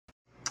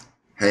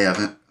Hey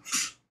Evan.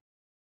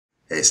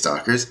 Hey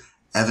Stalkers.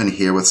 Evan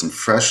here with some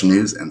fresh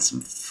news and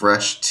some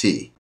fresh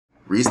tea.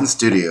 Reason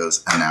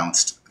Studios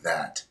announced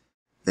that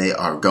they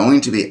are going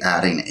to be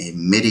adding a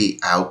Midi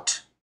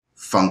out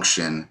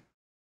function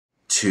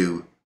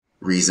to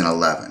Reason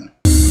 11.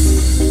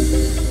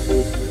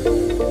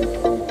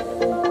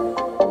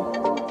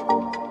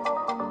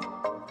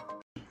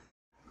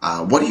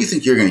 What do you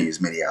think you're going to use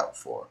Midi out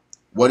for?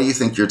 What do you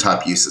think your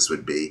top uses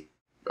would be?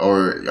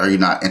 Or are you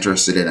not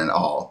interested in it at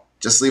all?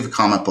 Just leave a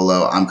comment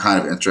below. I'm kind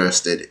of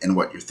interested in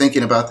what you're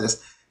thinking about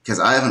this because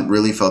I haven't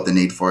really felt the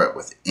need for it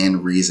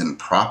within Reason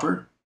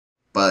proper.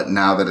 But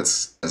now that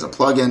it's as a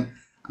plugin,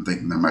 I'm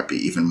thinking there might be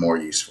even more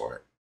use for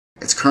it.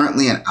 It's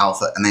currently in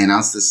alpha, and they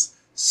announced this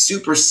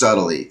super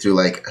subtly through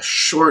like a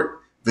short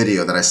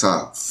video that I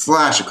saw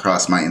flash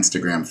across my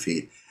Instagram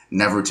feed,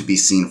 never to be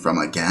seen from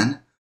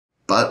again.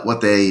 But what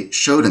they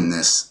showed in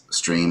this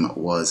stream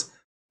was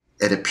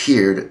it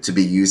appeared to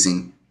be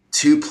using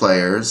two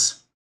players.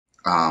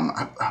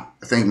 I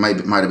think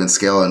it might have been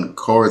scale and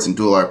chords and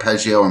dual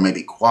arpeggio or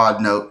maybe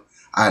quad note.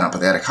 I don't know, but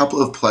they had a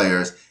couple of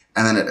players,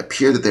 and then it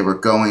appeared that they were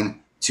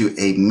going to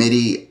a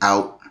Midi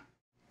out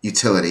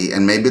utility,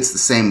 and maybe it's the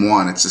same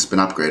one, it's just been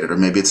upgraded, or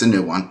maybe it's a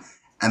new one,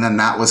 and then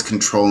that was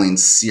controlling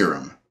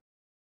Serum.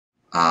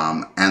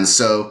 And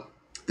so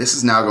this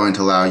is now going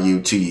to allow you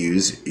to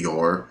use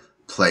your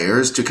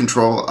players to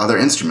control other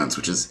instruments,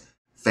 which is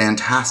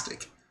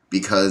fantastic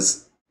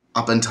because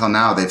up until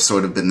now they've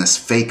sort of been this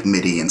fake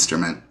Midi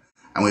instrument,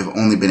 and we've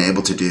only been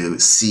able to do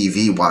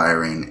CV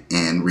wiring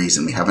in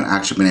Reason. We haven't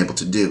actually been able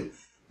to do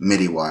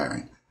Midi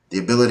wiring. The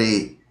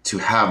ability to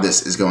have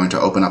this is going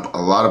to open up a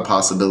lot of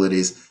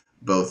possibilities,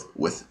 both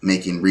with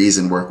making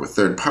Reason work with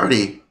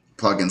third-party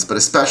plugins, but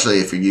especially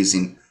if you're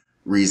using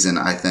Reason,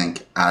 I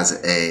think,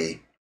 as a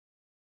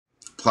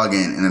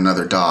plugin in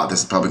another DAW.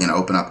 This is probably going to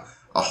open up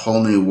a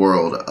whole new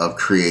world of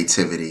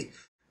creativity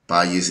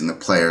by using the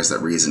players that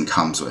Reason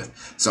comes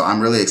with. So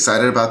I'm really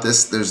excited about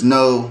this. There's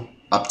no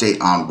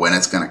update on when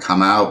it's going to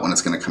come out, when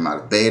it's going to come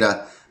out of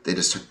beta. They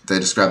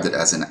described it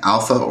as an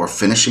alpha or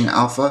finishing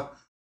alpha.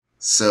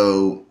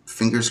 So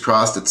fingers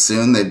crossed it's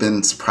soon. They've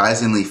been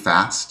surprisingly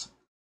fast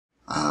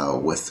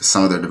with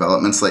some of their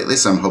developments lately.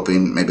 So I'm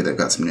hoping maybe they've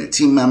got some new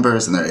team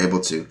members and they're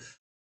able to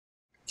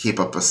keep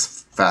up a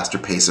faster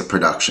pace of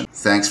production.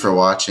 Thanks for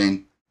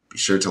watching. Be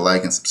sure to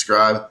like and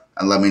subscribe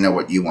and let me know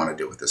what you want to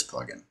do with this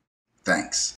plugin. Thanks.